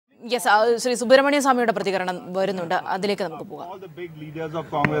Yes, Sri Subramanian Swamy പ്രതികരണം വരുന്നുണ്ട് അതിലേക്ക് നമുക്ക് പോകാം. All the big leaders of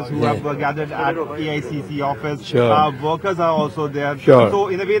Congress who have gathered at AICC office, workers are also there. So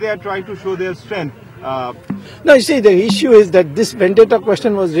in a way they are trying to show their strength. No, you see, the issue is that this vendetta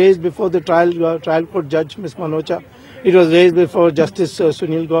question was raised before the trial court judge, Ms. Manocha. It was raised before Justice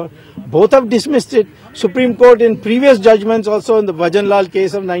Sunil Gaur. Both have dismissed it. Supreme Court in previous judgments, also in the Bhajanlal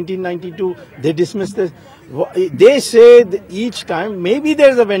case of 1992, they dismissed this. They say that each time maybe there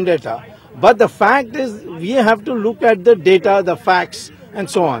is a vendetta, but the fact is we have to look at the data, the facts, and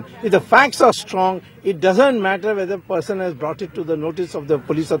so on. If the facts are strong, it doesn't matter whether a person has brought it to the notice of the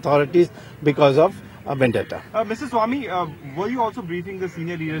police authorities because of a vendetta. Mr. Swamy, were you also briefing the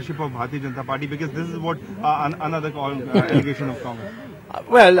senior leadership of Bharatiya Janata Party, because this is what another allegation of Congress?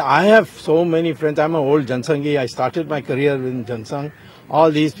 Well, I have so many friends. I'm an old Jansanghi. I started my career in Jansang.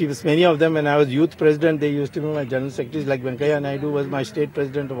 All these people, many of them, when I was youth president, they used to be my general secretaries. Like Venkaya Naidu was my state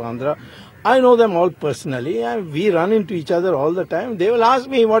president of Andhra. I know them all personally, and we run into each other all the time. They will ask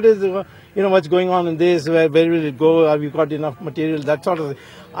me, what is, what's going on in this? Where will it go? Have you got enough material? That sort of thing.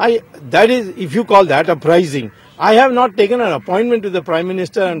 That is, if you call that uprising, I have not taken an appointment with the Prime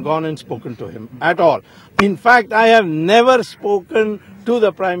Minister and gone and spoken to him at all. In fact, I have never spoken to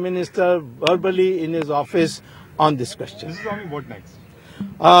the Prime Minister verbally in his office on this question. Mr. Swamy, what next?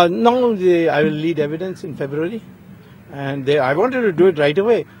 No, I will lead evidence in February, and I wanted to do it right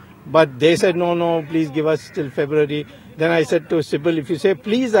away, but they said no, please give us till February. Then I said to Sybil, if you say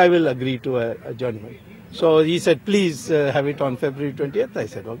please, I will agree to a adjournment. So he said, please have it on February 20th. I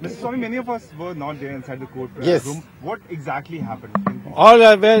said, okay. Mr. Swamy, many of us were not there inside the court room. What exactly happened?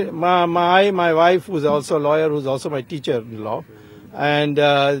 My wife, who's also a lawyer, who's also my teacher-in-law, and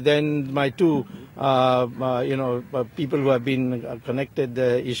then my two people who have been connected,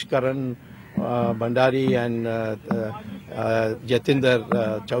 Ishkaran Bandari and Jatinder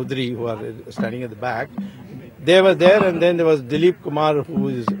Chaudhary, who are standing at the back. They were there, and then there was Dilip Kumar,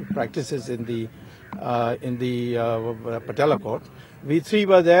 who practices in the Patala court. We three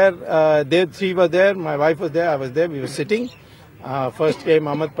were there. They three were there. My wife was there. I was there. We were sitting. First came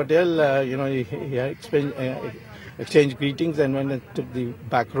Ahmed Patel. He exchanged greetings and went and took the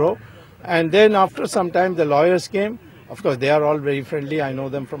back row. And then after some time, the lawyers came. Of course, they are all very friendly. I know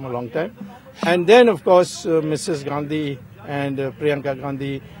them from a long time. And then, of course, Mrs. Gandhi and Priyanka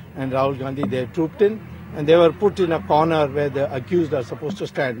Gandhi and Rahul Gandhi, they trooped in. And they were put in a corner where the accused are supposed to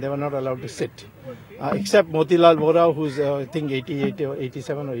stand. They were not allowed to sit. Except Motilal Vora, who's I think 88 or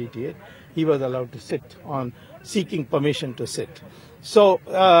 87 or 88. He was allowed to sit on seeking permission to sit. So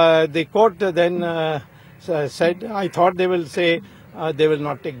the court then said, I thought they will say they will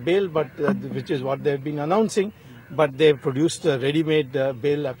not take bail, but which is what they've been announcing. But they produced a ready-made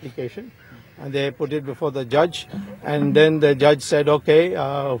bail application, and they put it before the judge. And then the judge said, okay,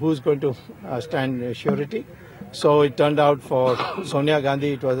 who's going to stand surety? So it turned out for Sonia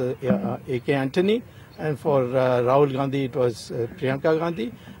Gandhi, it was A.K. Antony, and for Rahul Gandhi, it was Priyanka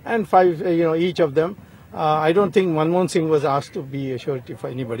Gandhi, and five, each of them. I don't think Manmohan Singh was asked to be a surety for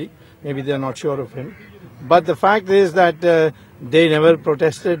anybody. Maybe they're not sure of him. But the fact is that they never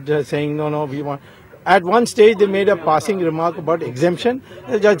protested, saying, no, we want... At one stage, they made a passing remark about exemption.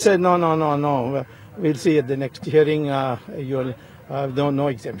 The judge said, no, we'll see at the next hearing, you'll no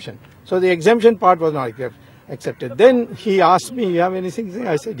exemption. So the exemption part was not accepted. Then he asked me, you have anything?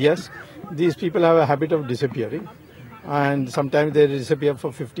 I said, yes. These people have a habit of disappearing. And sometimes they disappear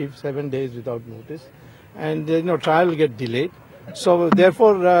for 57 days without notice. And, trial will get delayed. So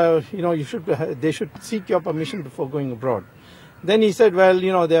therefore, they should seek your permission before going abroad. Then he said, well, they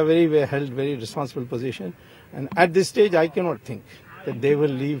are held very responsible position. And at this stage, I cannot think that they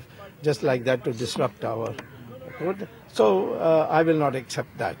will leave just like that to disrupt our court. So I will not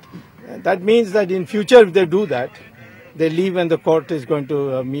accept that. That means that in future, if they do that, they leave when the court is going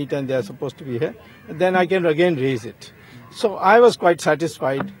to meet and they are supposed to be here, then I can again raise it. So I was quite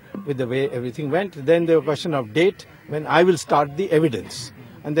satisfied with the way everything went. Then the question of date, when I will start the evidence.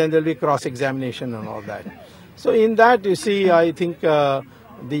 And then there will be cross-examination and all that. So in that, you see, I think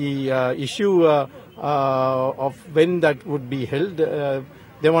the issue of when that would be held,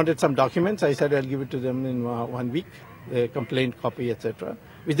 they wanted some documents. I said I'll give it to them in 1 week, the complaint copy, etc.,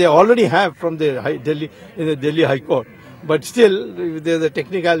 which they already have from the Delhi High Court. But still, there's a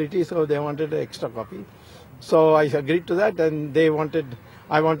technicality, so they wanted an extra copy. So I agreed to that, and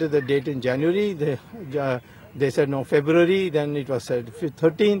I wanted the date in January. They said no, February. Then it was said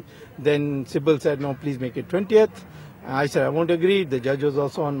 13th. Then Sybil said no, please make it 20th. I said I won't agree. The judge was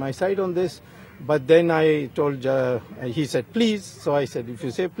also on my side on this. But then I told, he said please. So I said, if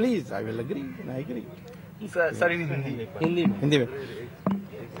you say please, I will agree. And I agreed. Sir, Hindi.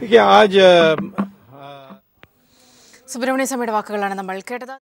 देखिए आज സുബ്രഹ്മണ്യ സ്വാമിയുടെ വാക്കുകളാണ് നമ്മൾ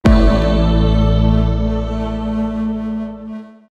കേട്ടത്.